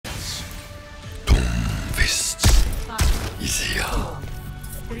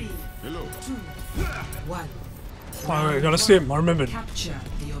3, 2, 1. Alright, I gotta see him. I remembered. Capture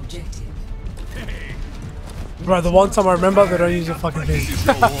the objective. Bro, the one time I remember they don't use the fucking thing.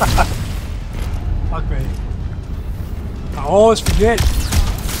 Fuck me. I always forget.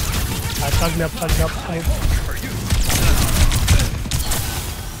 Tug me up, mate.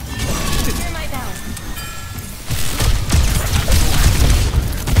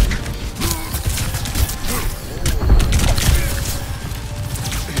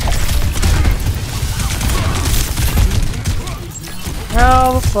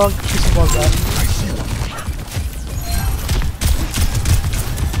 How the fuck is about that?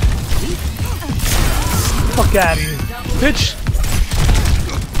 Fuck out of here, bitch!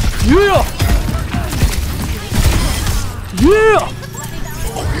 Yeah! Yeah!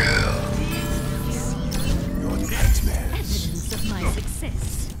 Oh yeah! Your nightmares. Evidence of my success.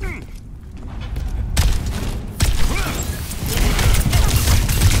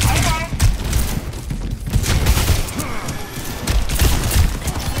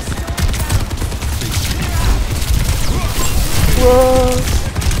 Whoa!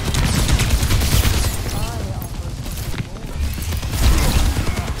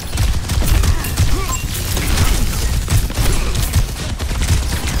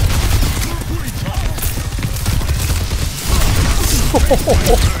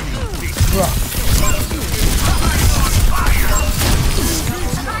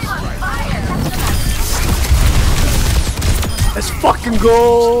 Let's fucking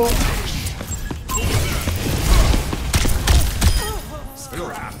go!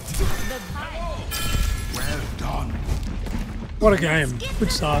 Well done. What a game.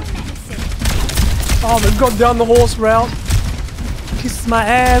 Good start. Oh, they've gone down the horse route. Kiss my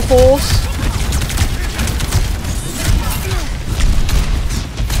ass, horse.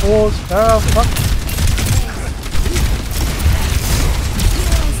 Horse, oh fuck.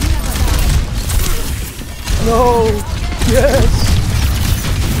 No, yes.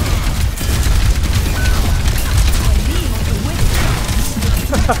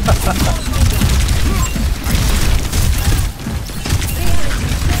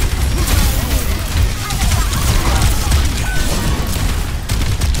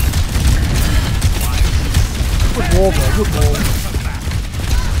 Good wall, bro, good wall.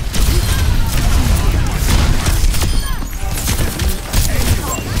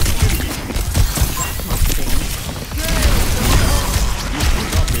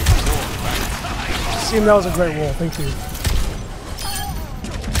 Team, that was a great wall, thank you.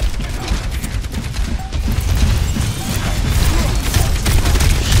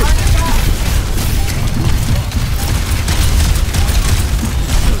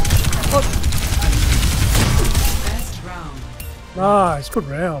 Nice, good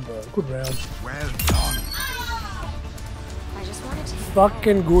round, bro. Good round. Well done. I just wanted to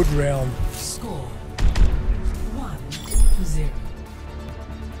Fucking good round. Score 1-0.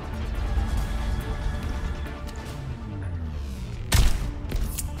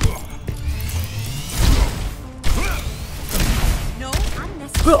 no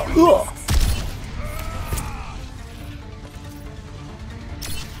unnecessary.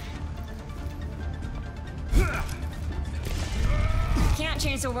 Can't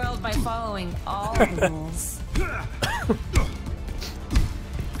change the world by following all the rules.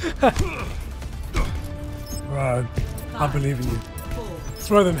 Bro, I believe in you.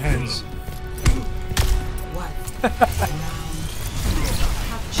 Throw them hands. 1. Capture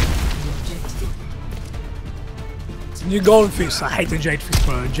the objective. It's a new golden fish. I hate the jade fish,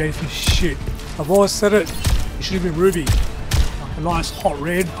 bro. Jade fish shit. I've always said it. It should have been ruby. Like a nice hot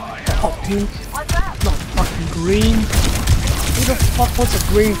red, a hot pink, not fucking green. Who the fuck wants a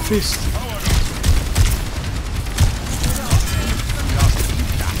green fist?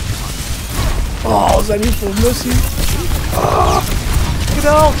 Oh, is that me for mercy? Ah, get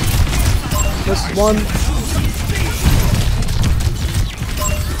out! That's one.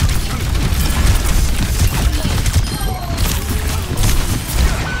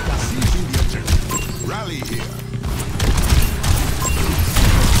 Rally here.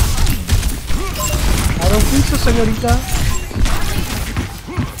 I don't think so, señorita.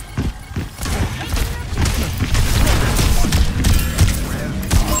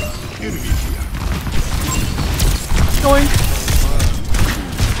 Going.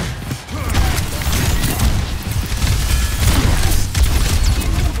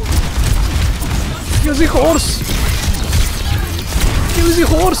 Kill the horse! Kill the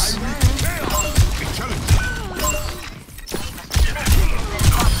horse!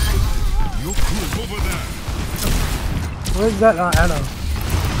 Where's that? Anna.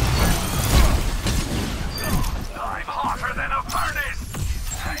 I'm hotter than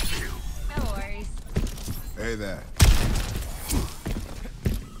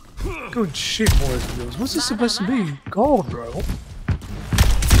Good shit, boys and girls. What's this supposed to be? Gold, bro.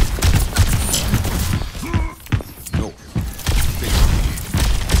 No.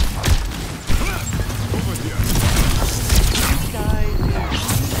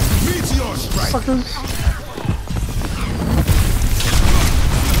 Meteor strike. Suckers.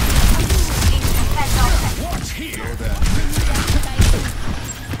 Watch here.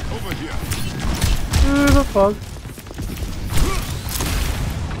 Over here. Who the fuck?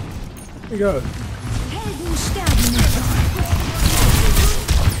 There you go. Helden sterben nicht.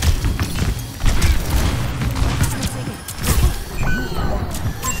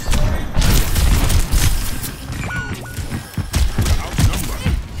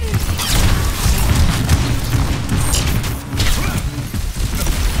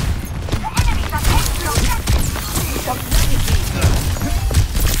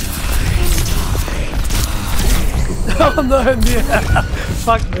 Oh no, in the air.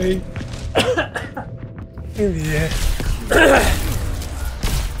 Fuck me. In the air.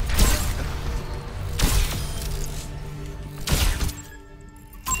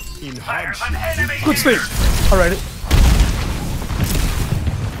 In hardship. Good sleep. I read it.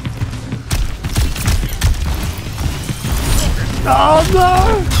 Oh no!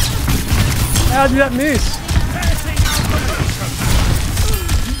 How did that miss?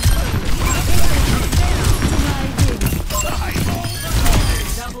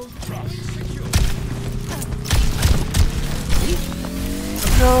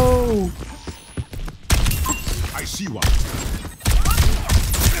 No! I see one.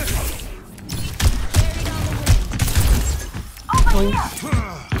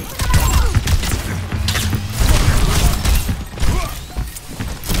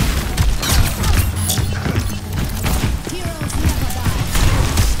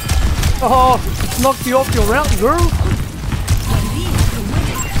 Oh, knocked you off your route, girl.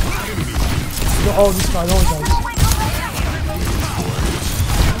 Oh, this guy always does.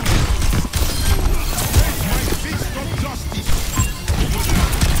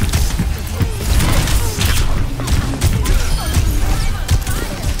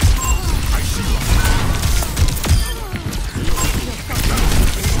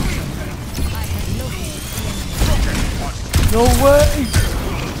 No way!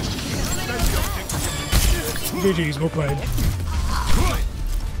 GG's, well played.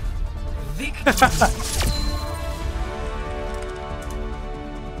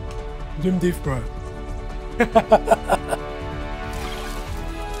 Doomfist, bro. Play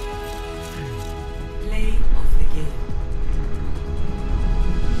of the game.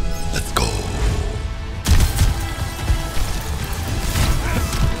 Let's go.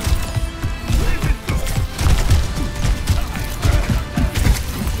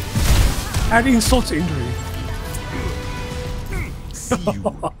 Add insult to injury.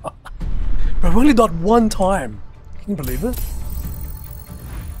 Bro, I've only died one time. Can you believe it?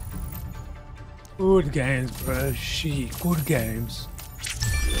 Good games, bro. Shit, good games.